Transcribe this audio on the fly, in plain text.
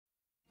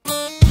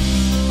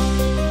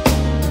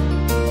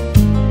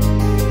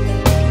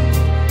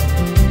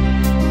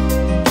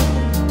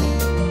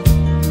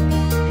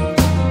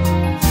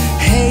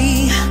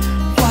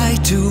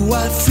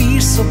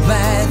so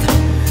bad.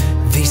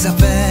 Days are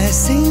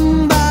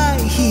passing by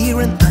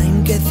here and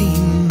I'm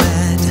getting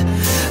mad.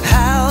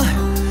 How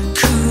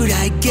could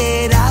I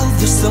get out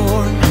the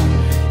storm?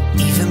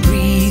 Even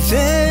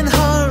breathing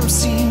harm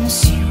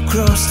since you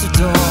crossed the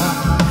door.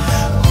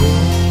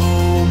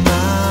 Oh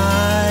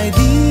my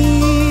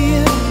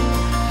dear,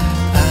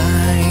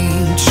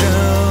 I'm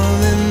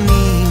drowning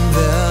in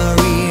the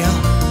real.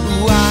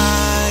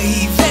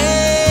 Why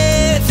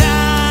that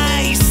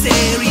I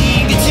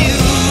staring at you?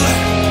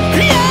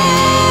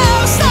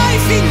 Lost, I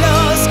feel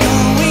lost, go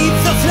with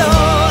the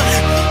flow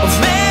of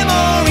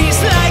memories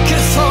like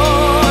a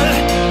fall.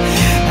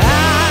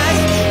 I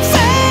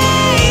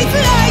fade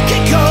like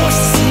a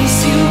ghost since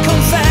you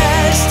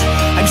confessed.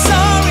 I'm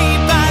sorry,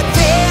 but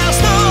there's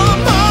no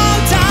more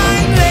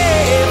time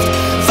left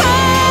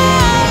for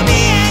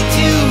me and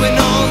you and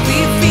all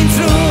we've been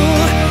through.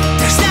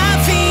 There's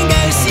nothing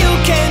else you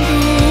can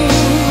do.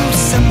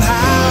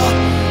 Somehow,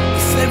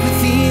 if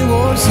everything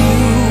was you,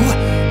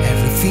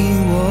 everything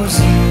was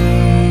you.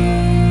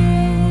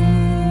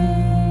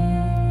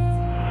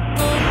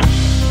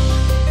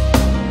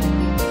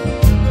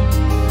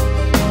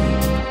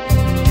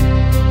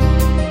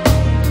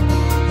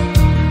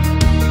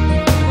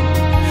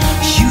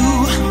 You,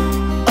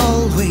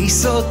 always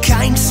so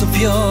kind, so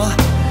pure.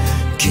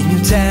 Can you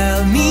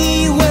tell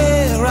me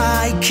where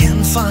I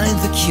can find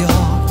the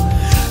cure?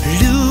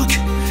 Look,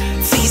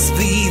 this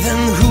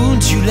breathing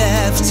wound you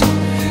left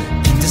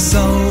in the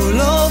soul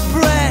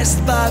oppressed,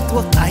 but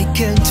what I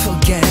can't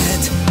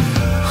forget.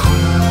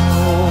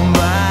 Oh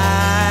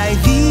my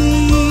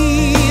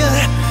dear,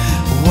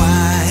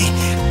 why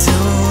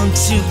don't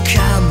you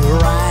come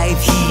right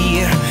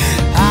here?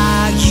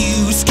 Are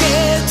you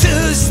scared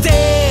to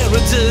stare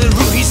at the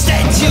ruins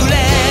that you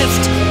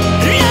left?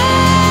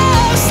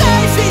 Lost,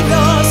 I feel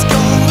lost, go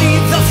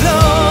with the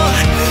flow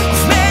of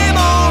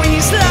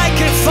memories like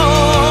a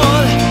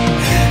fall.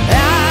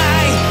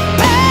 I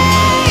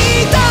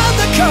paid all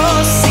the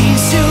cost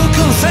since you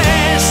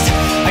confessed.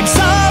 I'm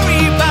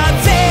sorry, but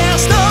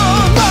there's no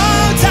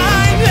more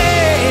time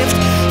left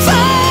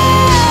for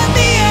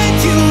me and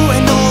you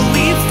and all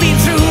we've been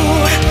through.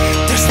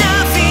 There's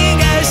nothing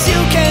else you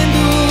can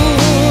do.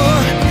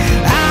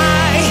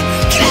 I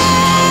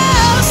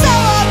close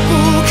our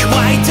book,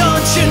 why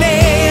don't you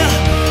nail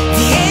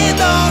the end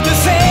of the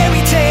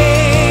fairy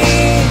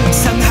tale?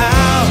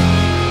 Somehow,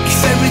 if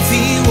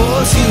everything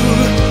was you,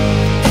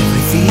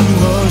 everything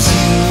was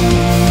you.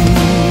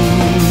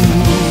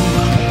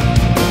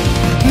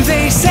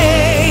 They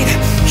said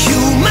you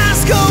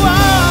must go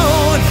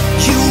on,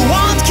 you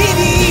won't give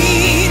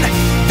in.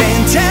 Then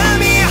tell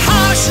me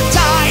how should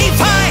I, if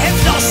I have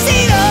lost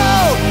it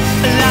all,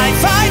 a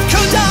life I've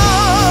called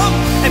home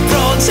and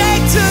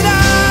protected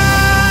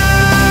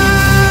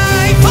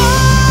I've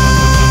all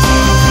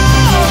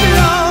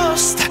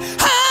lost.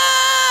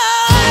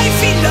 I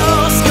feel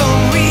lost, go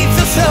with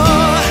the flow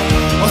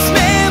of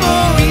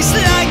memories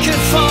like a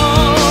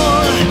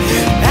fall.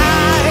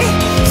 I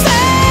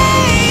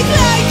fade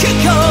like a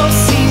ghost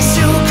since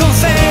you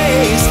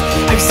confessed.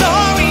 I'm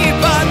sorry,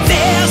 but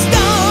there's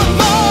no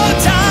more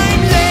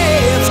time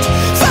left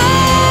for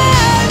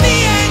me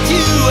and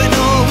you and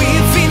all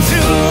we've been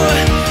through.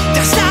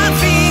 There's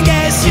nothing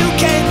else you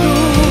can do.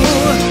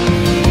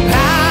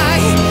 I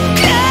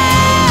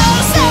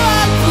close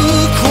our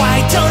book, why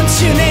don't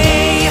you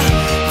nail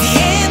the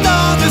end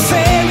of the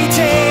fairy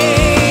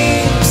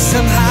tale?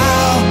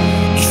 Somehow,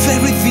 if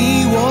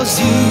everything was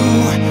you,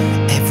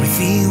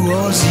 everything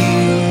was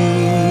you.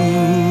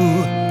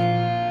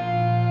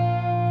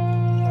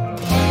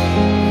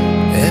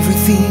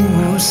 Everything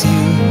was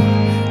you,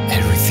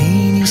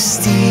 everything is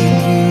still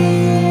you.